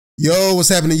Yo, what's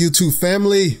happening, YouTube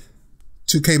family?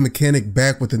 2K Mechanic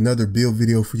back with another build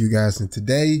video for you guys, and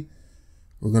today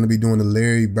we're going to be doing a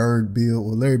Larry Bird build.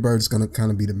 Well, Larry Bird is going to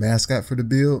kind of be the mascot for the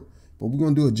build, but we're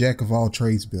going to do a jack of all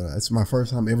trades build. It's my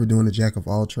first time ever doing a jack of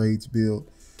all trades build.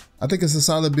 I think it's a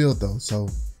solid build though, so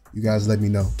you guys let me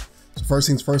know. So first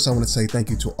things first, I want to say thank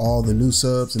you to all the new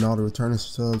subs and all the returning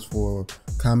subs for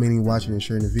commenting, watching, and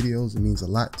sharing the videos. It means a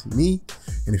lot to me.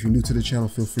 And if you're new to the channel,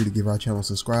 feel free to give our channel a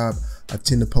subscribe. I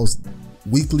tend to post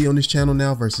weekly on this channel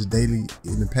now versus daily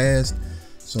in the past.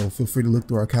 So feel free to look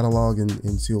through our catalog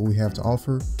and see what we have to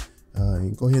offer.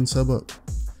 And go ahead and sub up.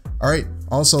 All right.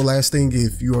 Also, last thing,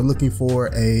 if you are looking for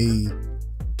a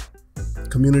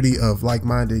community of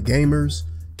like-minded gamers,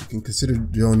 you can consider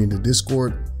joining the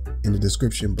Discord in the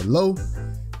description below,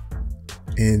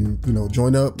 and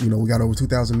join up. We got over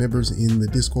 2,000 members in the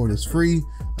Discord. It's free.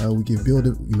 We give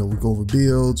we go over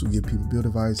builds, we give people build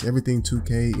advice, everything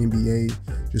 2K,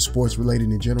 NBA, just sports related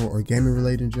in general or gaming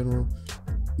related in general.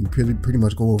 We pretty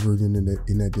much go over it in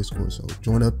that Discord. So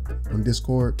join up on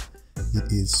Discord.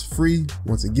 It is free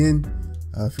once again,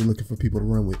 if you're looking for people to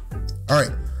run with. All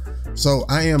right, so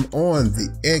I am on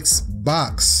the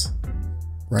Xbox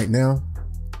right now,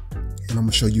 and I'm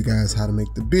gonna show you guys how to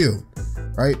make the build.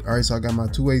 All right, so I got my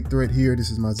two-way threat here.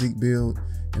 This is my Zeke build,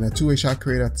 and that two-way shot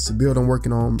creator, that's the build I'm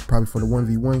working on, probably for the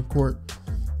 1v1 court.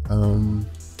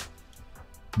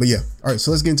 But yeah, all right,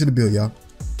 so let's get into the build, y'all.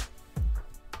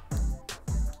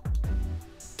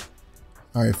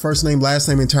 All right, first name, last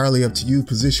name, entirely up to you.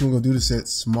 Position, we're gonna do this at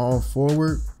small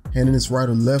forward. Handing this right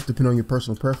or left, depending on your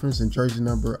personal preference. And jersey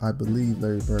number, I believe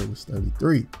Larry Bird was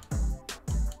 33.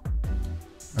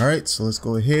 All right, so let's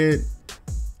go ahead.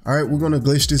 All right, we're gonna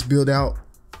glitch this build out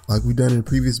like we done in the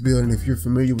previous build. And if you're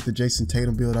familiar with the Jason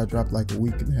Tatum build I dropped like a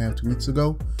week and a half, 2 weeks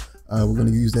ago, we're gonna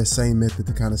use that same method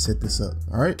to kind of set this up.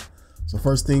 All right, so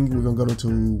first thing, we're gonna go to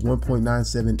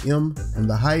 1.97 M on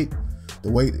the height.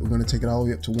 The weight, we're gonna take it all the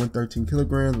way up to 113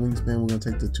 kilograms. Wingspan, we're gonna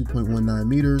take to 2.19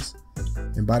 meters.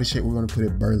 And body shape, we're gonna put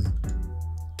it Burly.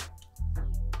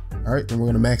 All right, then we're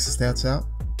gonna max the stats out.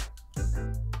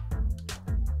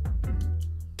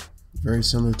 Very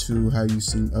similar to how you've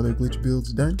seen other glitch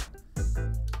builds done.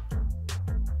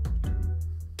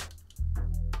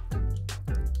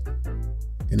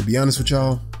 And to be honest with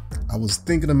y'all, I was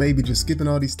thinking of maybe just skipping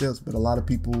all these steps, but a lot of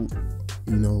people,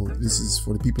 this is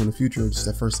for the people in the future, just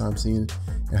their first time seeing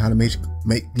and how to make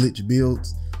glitch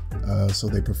builds. So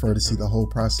they prefer to see the whole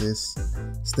process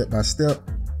step by step.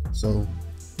 So,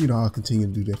 I'll continue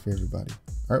to do that for everybody.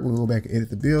 All right, we'll go back and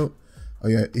edit the build. Oh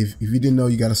yeah, if you didn't know,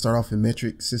 you got to start off in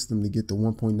metric system to get the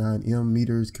 1.9 M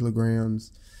meters,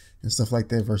 kilograms, and stuff like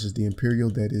that versus the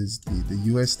imperial, that is the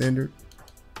US standard.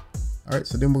 All right,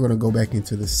 so then we're going to go back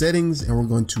into the settings and we're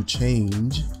going to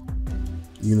change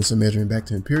units of measuring back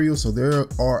to imperial. So there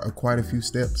are quite a few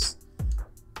steps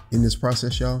in this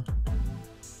process, y'all.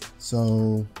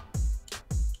 So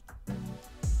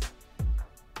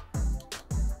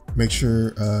make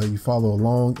sure you follow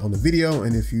along on the video,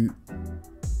 and if you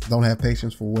don't have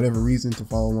patience for whatever reason to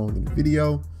follow along in the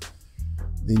video,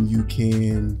 then you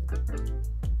can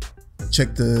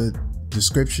check the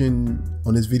description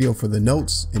on this video for the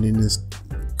notes, and then just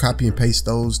copy and paste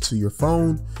those to your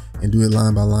phone and do it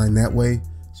line by line that way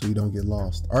so you don't get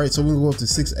lost. All right, so we're gonna go up to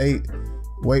 6'8".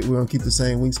 Weight, we're gonna keep the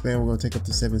same. Wingspan, we're gonna take up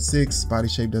to 7'6". Body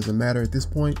shape doesn't matter at this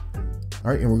point.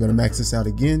 All right, and we're gonna max this out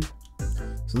again.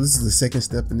 So this is the second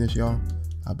step in this, y'all.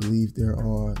 I believe there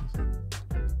are,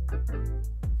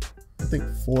 I think,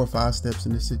 4 or 5 steps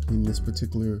in this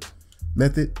particular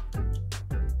method.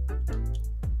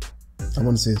 I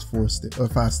want to say it's 4 steps or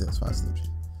 5 steps. 5 steps.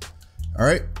 All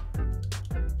right.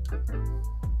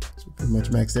 So pretty much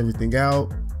maxed everything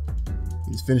out.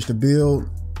 We just finished the build.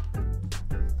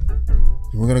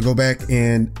 And we're gonna go back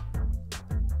and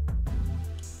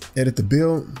edit the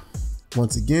build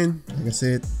once again. Like I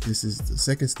said, this is the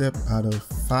second step out of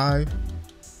 5.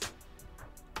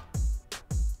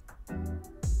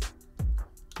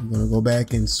 I'm gonna go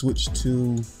back and switch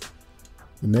to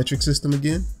the metric system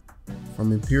again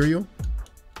from imperial.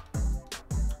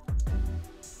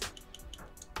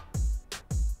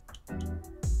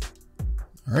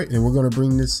 All right, and we're gonna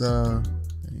bring this, that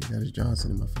is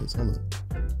Johnson in my face, hold up.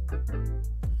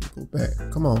 Go back,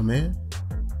 come on, man.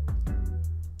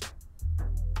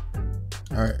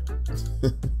 All right.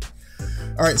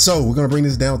 All right, so we're gonna bring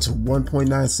this down to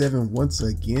 1.97 once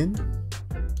again.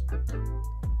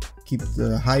 Keep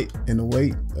the height and the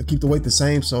weight, keep the weight the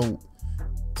same. So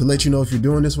to let you know if you're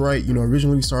doing this right,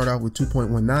 originally we started out with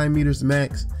 2.19 meters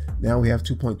max. Now we have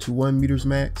 2.21 meters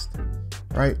maxed.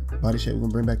 All right, body shape, we're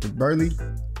gonna bring back to Burly.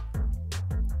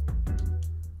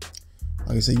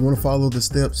 Like I said, you want to follow the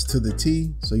steps to the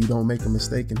T so you don't make a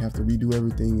mistake and have to redo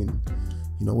everything and,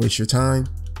 you know, waste your time.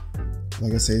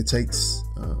 Like I said, it takes,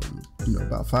 you know,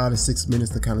 about 5 to 6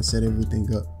 minutes to kind of set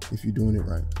everything up if you're doing it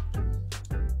right.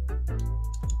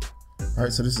 All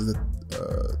right, so this is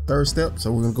the third step.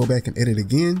 So we're gonna go back and edit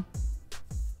again.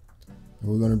 And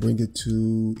we're gonna bring it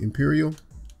to Imperial.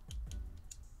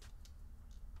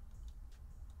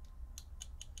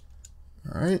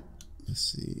 All right,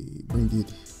 let's see, bring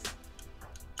it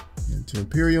into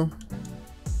Imperial.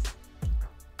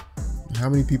 How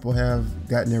many people have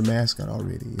gotten their mascot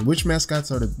already? And which mascots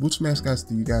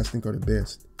do you guys think are the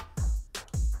best?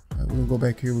 All right, we're gonna go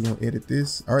back here, we're gonna edit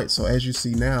this. All right, so as you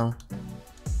see now,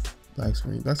 black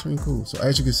screen, cool. So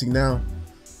as you can see now,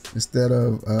 instead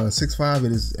of 6.5,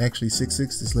 it is actually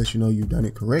 6.6. This lets you know you've done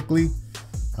it correctly.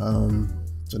 So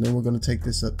then we're gonna take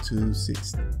this up to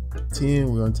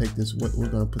 6.10. We're gonna take this, we're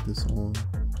gonna put this on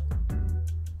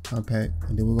compact,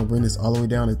 and then we're gonna bring this all the way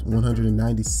down to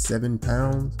 197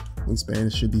 pounds. Wingspan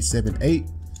should be 7.8.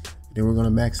 Then we're gonna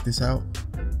max this out.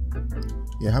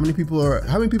 Yeah, how many people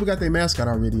got their mascot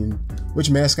already, and which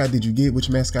mascot did you get? Which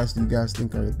mascots do you guys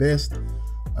think are the best?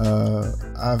 I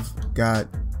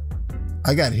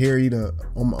got Harry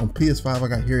on PS5. I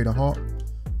got Harry the Hawk.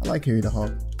 I like Harry the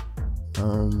Hawk.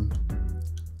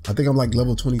 I think I'm like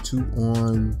level 22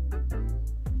 on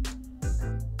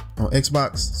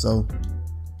Xbox, so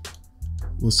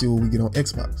we'll see what we get on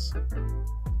Xbox.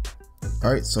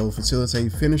 All right, so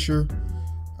facilitate finisher.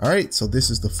 All right, so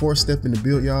this is the fourth step in the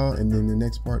build, y'all, and then the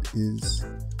next part is,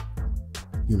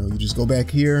 you know, you just go back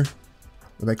here,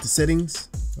 go back to settings,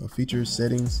 features,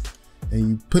 settings, and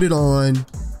you put it on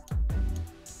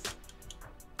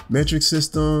metric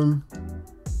system.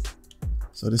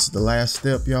 So this is the last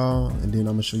step, y'all, and then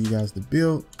I'm gonna show you guys the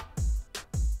build.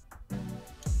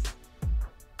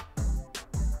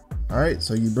 All right,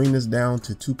 so you bring this down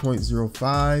to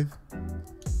 2.05,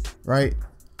 right?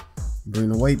 Bring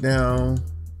the weight down.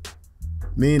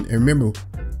 And remember,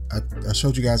 I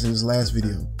showed you guys in this last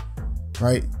video,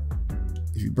 right?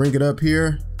 If you bring it up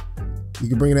here, you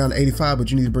can bring it down to 85, but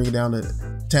you need to bring it down to,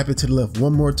 tap it to the left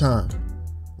one more time,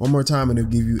 and it'll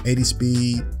give you 80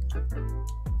 speed,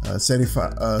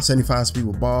 75 speed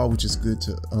with ball, which is good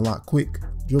to unlock quick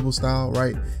dribble style,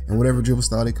 right? And whatever dribble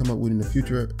style they come up with in the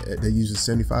future that uses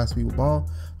 75 speed with ball,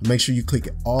 make sure you click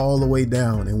it all the way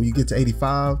down. And when you get to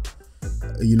 85,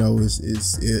 you know,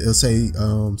 it'll say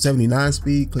 79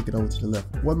 speed. Click it over to the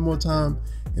left one more time,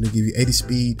 and it'll give you 80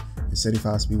 speed and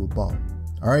 75 speed with ball.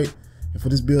 All right. And for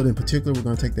this build in particular, we're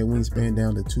going to take that wingspan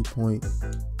down to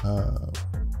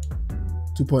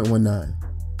 2.19.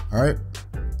 All right.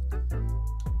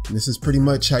 And this is pretty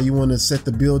much how you want to set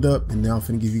the build up. And now I'm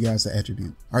going to give you guys the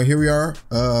attribute. All right, here we are.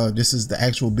 This is the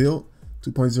actual build.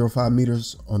 2.05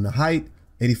 meters on the height,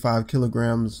 85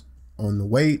 kilograms on the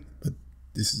weight. But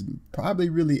this is probably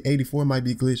really 84, might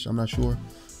be glitched, I'm not sure.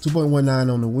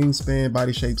 2.19 on the wingspan,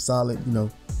 body shape solid. You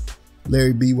know,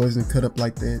 Larry B wasn't cut up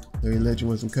like that. Larry Legend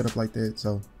wasn't cut up like that.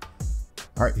 So,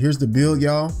 all right, here's the build,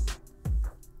 y'all.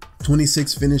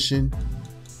 26 finishing,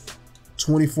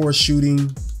 24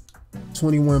 shooting,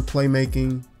 21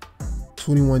 playmaking,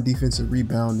 21 defensive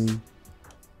rebounding.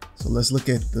 So let's look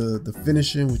at the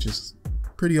finishing, which is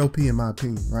pretty OP in my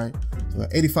opinion, right? So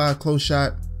 85 close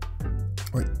shot.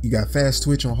 You got fast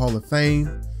twitch on Hall of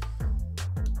Fame.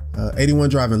 81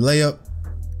 driving layup.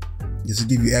 This will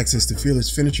give you access to fearless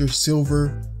finisher,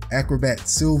 silver, acrobat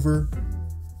silver.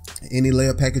 Any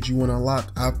layup package you want to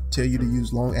unlock, I'll tell you to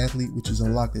use long athlete, which is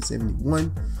unlocked at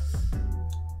 71.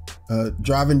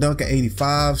 Driving dunk at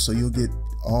 85, so you'll get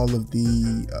all of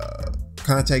the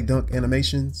contact dunk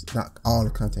animations, not all the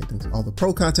contact dunks, all the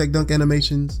pro contact dunk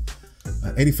animations.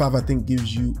 85, I think,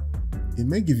 gives you, it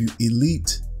may give you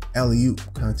elite alley-oop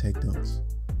contact dunks.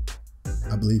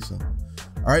 I believe so.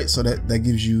 All right, so that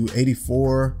gives you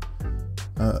 84.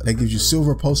 That gives you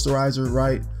silver posterizer,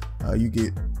 right? You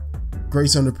get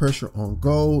grace under pressure on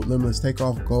gold, limitless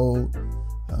takeoff gold,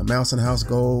 mouse in the house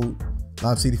gold,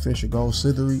 Lob City finisher gold,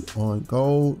 slithery on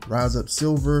gold, rise up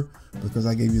silver, because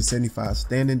I gave you a 75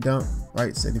 standing dunk,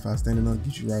 right? 75 standing dunk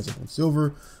gets you rise up on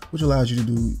silver, which allows you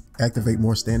to activate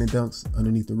more standing dunks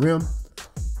underneath the rim.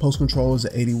 Post control is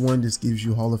at 81. This gives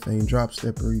you Hall of Fame drop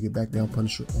stepper. You get back down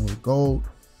punisher on gold.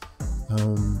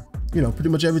 You know, pretty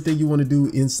much everything you want to do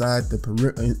inside the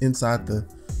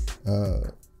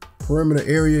perimeter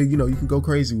area. You know, you can go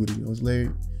crazy with it. You know,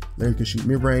 Larry can shoot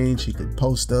mid range. He could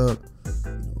post up.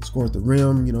 You know, score at the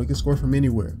rim. You know, he can score from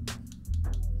anywhere.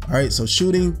 All right, so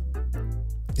shooting,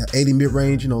 got 80 mid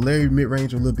range. You know, Larry mid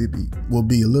range will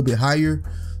be a little bit higher.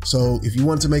 So if you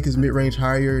wanted to make his mid range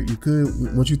higher, you could.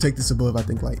 Once you take this above, I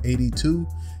think like 82,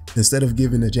 instead of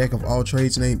giving the jack of all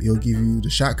trades name, it'll give you the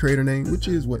shot creator name, which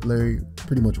is what Larry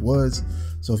pretty much was.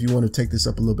 So if you want to take this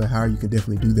up a little bit higher, you can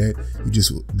definitely do that. You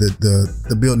just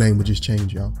the build name would just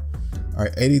change, y'all. All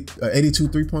right, 82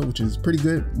 3-point, which is pretty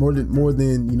good. More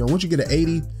than you know. Once you get an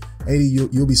 80,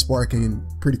 you'll be sparking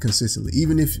pretty consistently.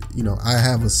 Even if you know I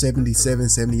have a 77,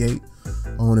 78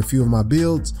 on a few of my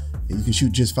builds, and you can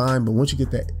shoot just fine. But once you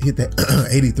hit that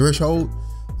 80 threshold,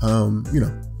 you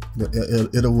know,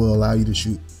 it will allow you to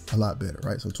shoot a lot better,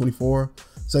 right? So 24,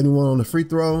 71 on the free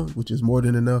throw, which is more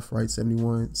than enough, right?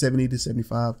 70 to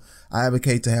 75. I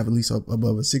advocate to have at least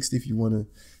above a 60 if you want to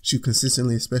shoot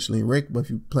consistently, especially in rec. But if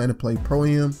you plan to play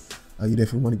pro-am, you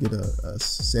definitely want to get a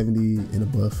 70 and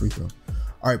above free throw.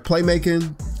 All right,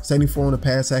 playmaking, 74 on the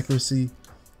pass accuracy,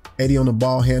 80 on the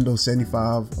ball handle,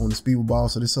 75 on the speed with ball.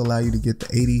 So this will allow you to get the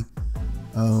 80,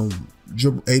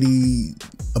 80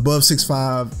 above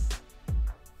 6'5",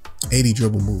 80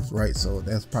 dribble moves, right? So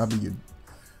that's probably your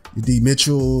D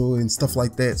Mitchell and stuff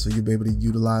like that. So you'll be able to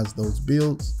utilize those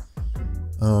builds.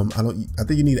 I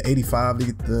think you need an 85 to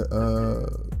get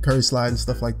the curry slide and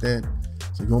stuff like that.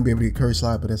 So you won't be able to get curry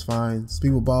slide, but that's fine.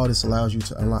 Speed with ball, this allows you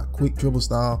to unlock quick dribble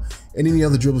style and any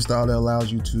other dribble style that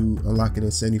allows you to unlock it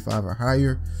at 75 or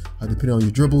higher, depending on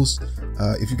your dribbles.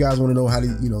 If you guys want to know how to,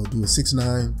 you know, do a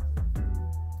 6'9",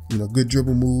 you know, good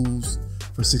dribble moves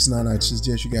for 6'9", I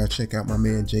suggest you guys check out my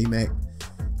man J-Mac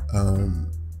on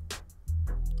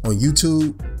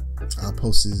YouTube. I'll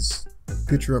post his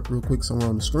picture up real quick somewhere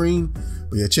on the screen.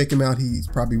 But yeah, check him out. He's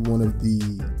probably one of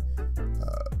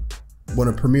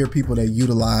premier people that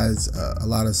utilize a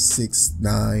lot of 6'9",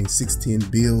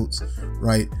 6'10" builds,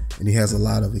 right? And he has a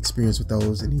lot of experience with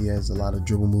those, and he has a lot of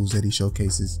dribble moves that he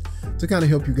showcases to kind of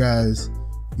help you guys,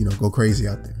 you know, go crazy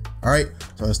out there. All right,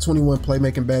 so that's 21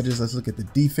 playmaking badges. Let's look at the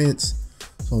defense.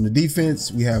 So on the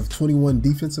defense, we have 21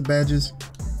 defensive badges.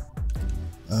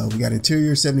 We got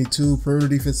interior 72, perimeter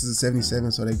defense is a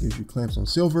 77, so that gives you clamps on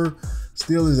silver.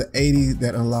 Steal is an 80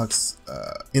 that unlocks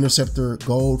interceptor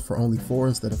gold for only 4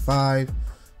 instead of 5.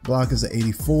 Block is an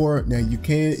 84. Now you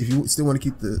can, if you still want to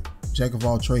keep the jack of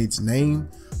all trades name,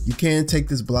 you can take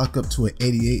this block up to an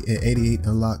 88. At 88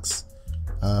 unlocks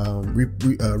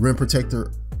rim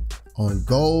protector on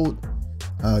gold.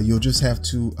 You'll just have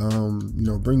to you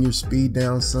know, bring your speed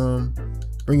down some,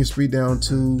 bring your speed down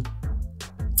to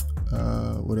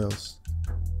what else?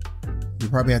 You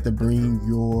probably have to bring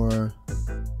your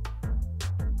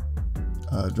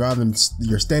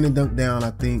your standing dunk down,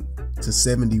 I think, to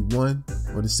 71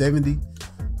 or to 70,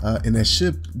 and that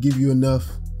should give you enough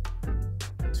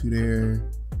to there.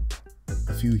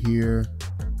 A few here.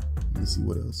 Let me see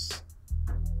what else.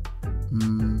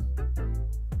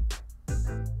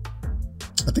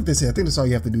 I think that's all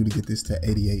you have to do to get this to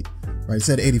 88, right? It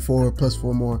said 84 plus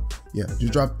 4 more. Yeah,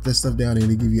 just drop that stuff down and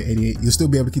it'll give you 88. You'll still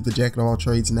be able to keep the jack of all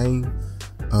trades name,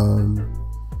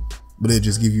 but it'll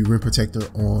just give you rim protector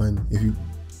on. If you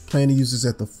plan to use this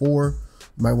at the 4,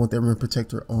 you might want that rim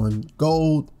protector on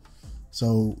gold.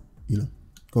 So, you know,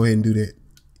 go ahead and do that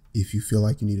if you feel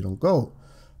like you need it on gold.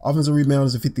 Offensive rebound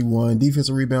is a 51,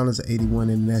 defensive rebound is an 81,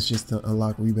 and that's just to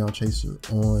unlock rebound chaser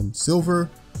on silver.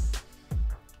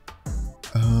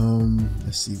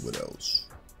 Let's see what else.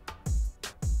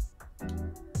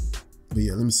 But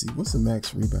yeah, let me see. What's the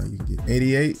max rebound you can get?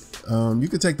 88. You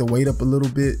can take the weight up a little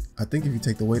bit. I think if you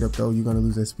take the weight up though, you're gonna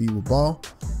lose that speed with ball.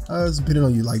 It's depending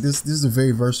on you. Like this is a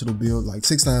very versatile build. Like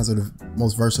 6'9s are the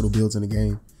most versatile builds in the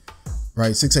game,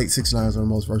 right? 6'8", 6'9s are the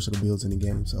most versatile builds in the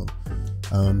game. So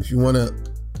if you want to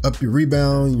up your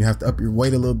rebound, you have to up your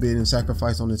weight a little bit and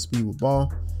sacrifice on the speed with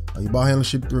ball. Your ball handling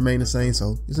should remain the same,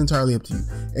 so it's entirely up to you.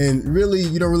 And really,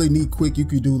 you don't really need quick. You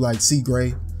could do like C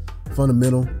gray,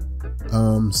 fundamental,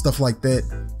 stuff like that,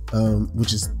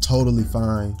 which is totally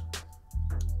fine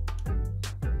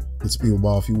with speed with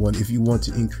ball if you want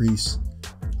to increase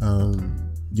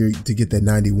to get that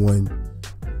 91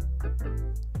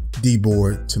 D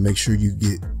board to make sure you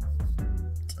get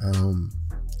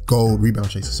gold rebound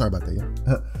chaser. Sorry about that,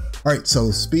 yeah. All right, so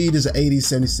speed is an 80,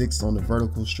 76 on the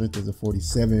vertical, strength is a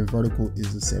 47, vertical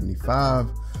is a 75.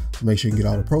 So make sure you can get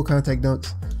all the pro contact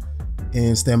dunks,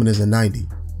 and stamina is a 90.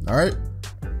 All right.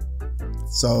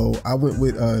 So I went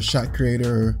with shot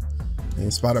creator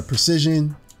and spot up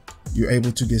precision. You're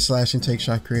able to get slash and take,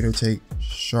 shot creator take,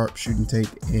 sharp shooting take,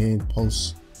 and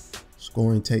post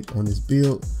scoring take on this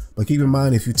build. But keep in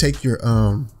mind, if you take your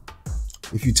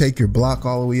block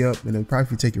all the way up, and then probably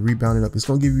if you take your rebounding up, it's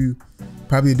gonna give you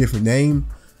probably a different name,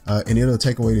 and it'll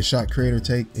take away the shot creator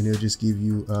take, and it'll just give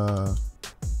you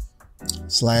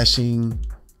slashing,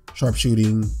 sharp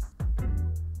shooting,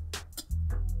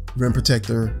 rim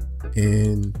protector,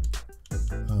 and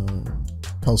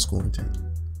post scoring take.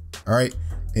 All right.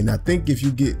 And I think if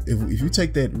you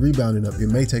take that rebounding up, it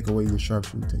may take away your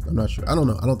sharpshooting take. I'm not sure. I don't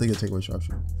know. I don't think it'll take away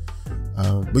sharpshooting.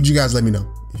 But you guys let me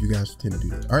know if you guys tend to do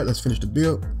that. All right, let's finish the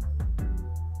build.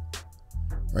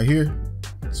 Right here.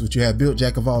 That's what you have built.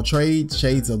 Jack of all trades,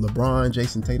 shades of LeBron,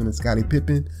 Jason Tatum, and Scottie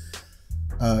Pippen.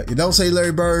 It don't say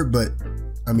Larry Bird, but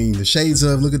I mean the shades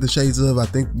of, look at the shades of. I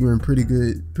think you're in pretty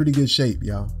good shape,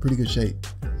 y'all. Pretty good shape.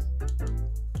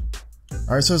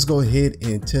 All right, so let's go ahead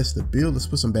and test the build. Let's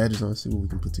put some badges on and see what we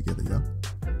can put together, y'all.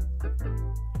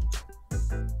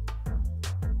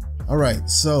 All right,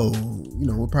 so, you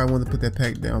know, we'll probably want to put that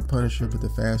pack down Punisher, put the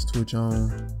fast twitch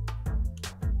on.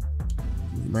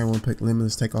 You might want to pick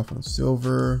Limitless, take off on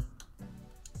silver,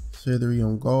 Slithery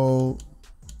on gold,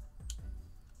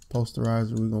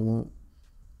 Posterizer we're gonna want,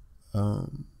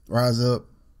 Rise Up,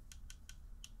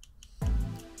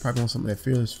 probably want some of that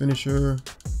Fearless Finisher.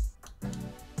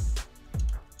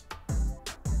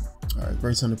 All right,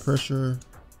 Brace Under Pressure.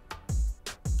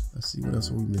 Let's see, what else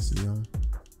are we missing, y'all?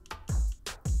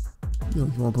 You know,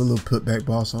 if you want to put a little putback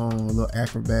boss on, a little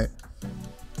acrobat.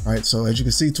 All right, so as you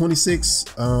can see, 26.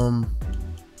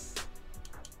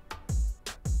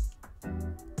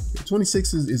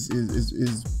 26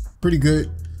 is pretty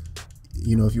good.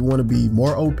 You know, if you want to be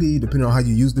more OP, depending on how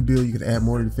you use the build, you could add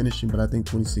more to the finishing. But I think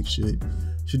 26 should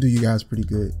do you guys pretty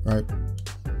good, right?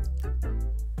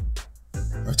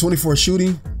 All right, 24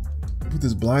 shooting. Put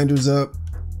this blinders up.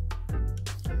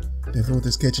 Definitely with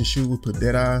this catch and shoot, we'll put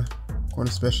Deadeye. Corner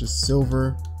Specialist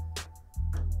silver.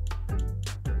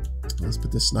 Let's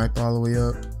put this sniper all the way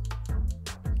up.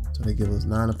 So they give us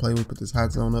 9 to play with. Put this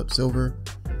hot zone up, silver.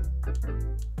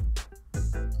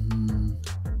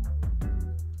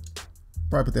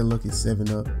 Probably put that lucky 7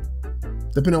 up.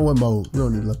 Depending on what mode. We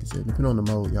don't need lucky 7. Depending on the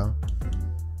mode, y'all.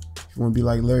 If you want to be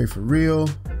like Larry for real,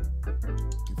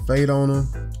 get fade on him.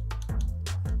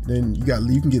 Then you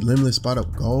can get Limitless spot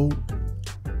up gold.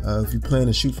 If you plan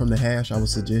to shoot from the hash, I would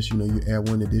suggest, you know, you add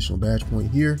 1 additional badge point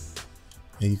here,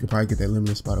 and you could probably get that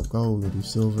Limitless spot of gold. We'll do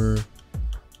silver,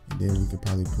 and then we could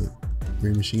probably put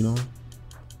Green Machine on.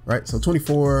 Right, so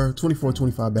 24,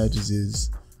 25 badges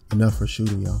is enough for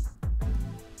shooting, y'all.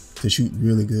 To shoot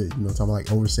really good, you know, talking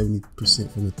like over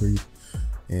 70% from the 3,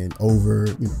 and over,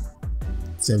 you know,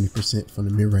 70% from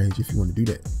the mid range if you want to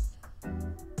do that.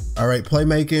 All right,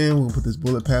 playmaking. We'll put this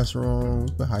bullet passer on.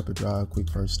 Put hyperdrive, quick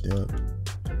first step.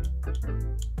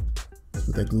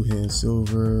 Put that glue hand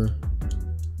silver.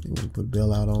 Then we'll put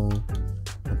bailout on.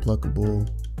 Unpluckable.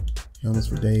 Helmets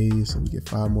for days, so we get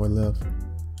 5 more left.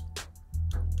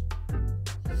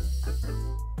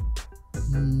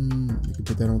 You can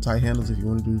put that on tight handles if you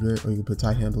want to do that, or you can put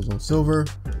tight handles on silver.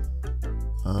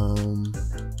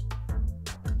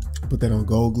 Put that on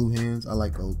gold glue hands. I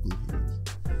like gold glue hands.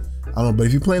 I don't know, but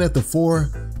if you're playing at the 4,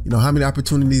 you know, how many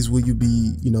opportunities will you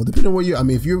be, you know, depending on where you, I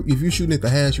mean, if you're shooting at the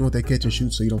hash, you want that catch and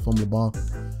shoot so you don't fumble the ball.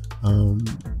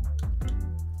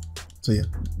 So yeah,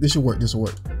 this should work. This will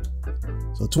work.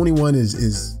 So 21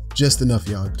 is just enough,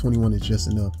 y'all. 21 is just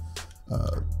enough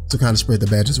to kind of spread the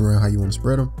badges around how you want to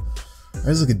spread them. All right,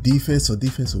 let's look at defense. So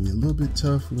defense will be a little bit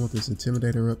tough. We want this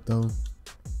intimidator up though.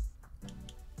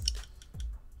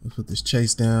 Let's put this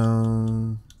chase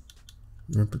down.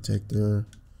 Rim protector.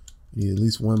 You need at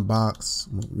least 1 box.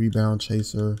 We want rebound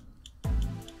chaser.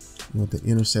 We want the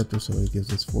interceptor, so it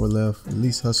gives us 4 left.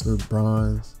 Release hustler,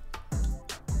 bronze,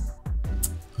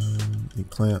 and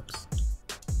clamps.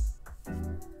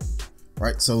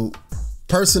 Right. So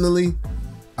personally,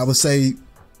 I would say,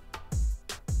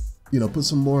 you know, put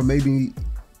some more. Maybe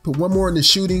put 1 more in the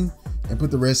shooting and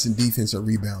put the rest in defense or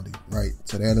rebounding. Right.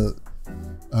 So that'll,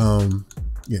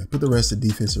 yeah, put the rest in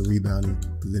defense or rebounding,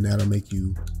 because then that'll make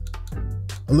you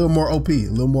a little more OP,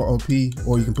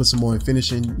 or you can put some more in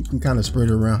finishing. You can kind of spread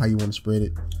it around how you want to spread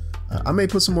it. I may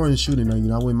put some more in shooting though. You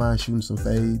know, I wouldn't mind shooting some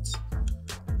fades.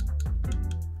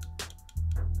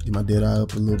 Get my dead eye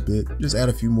up a little bit. Just add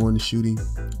a few more in the shooting,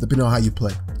 depending on how you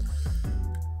play.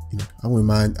 You know, I wouldn't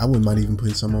mind even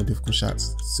putting some on difficult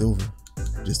shots silver,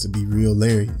 just to be real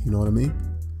Larry. You know what I mean?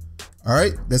 All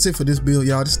right, that's it for this build,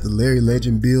 y'all. This is the Larry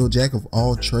Legend build, Jack of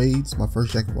all trades. My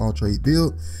first Jack of all trades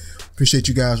build. Appreciate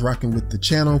you guys rocking with the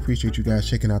channel. Appreciate you guys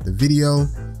checking out the video.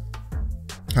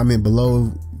 Comment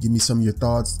below, give me some of your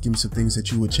thoughts. Give me some things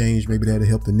that you would change. Maybe that'll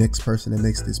help the next person that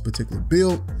makes this particular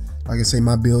build. Like I say,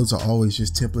 my builds are always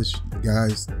just templates,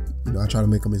 guys. You know, I try to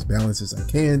make them as balanced as I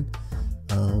can.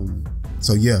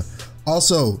 So yeah.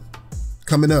 Also,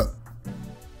 coming up.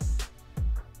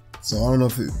 So I don't know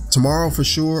if tomorrow for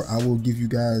sure, I will give you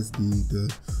guys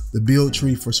the build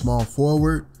tree for small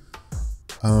forward.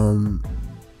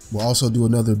 We'll also do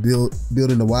another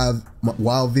building the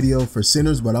wild video for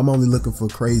centers, but I'm only looking for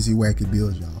crazy wacky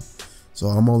builds, y'all. So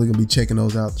I'm only gonna be checking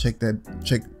those out. Check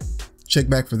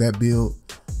back for that build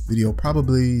video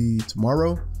probably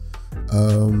tomorrow.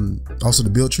 Also the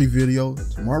build tree video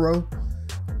tomorrow.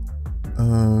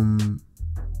 I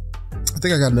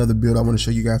think I got another build I want to show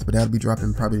you guys, but that'll be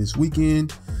dropping probably this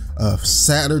weekend.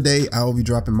 Saturday I will be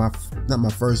dropping not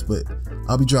my first, but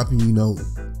I'll be dropping, you know,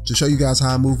 to show you guys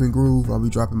how I move and groove. I'll be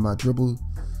dropping my dribble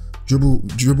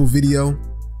video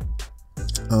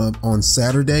on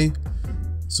Saturday.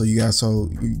 So you guys, you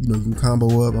know, you can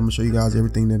combo up. I'm gonna show you guys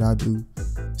everything that I do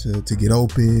to get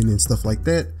open and stuff like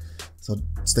that. So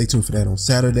stay tuned for that on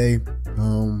Saturday.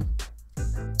 Oh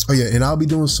yeah, and I'll be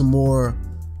doing some more.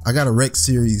 I got a rec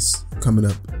series coming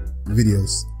up,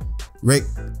 videos, rec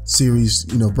series,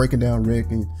 you know, breaking down rec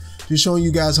and just showing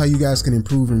you guys how you guys can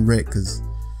improve in rec, because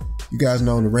you guys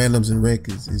know the randoms in rec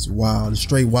is wild, it's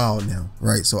straight wild now,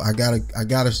 right? So I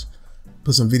gotta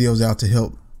put some videos out to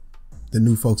help the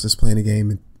new folks that's playing the game,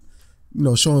 and you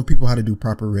know, showing people how to do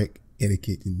proper rec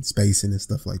etiquette and spacing and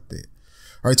stuff like that.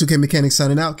 All right, 2K Mechanics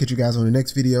signing out. Catch you guys on the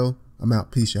next video. I'm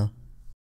out. Peace, y'all.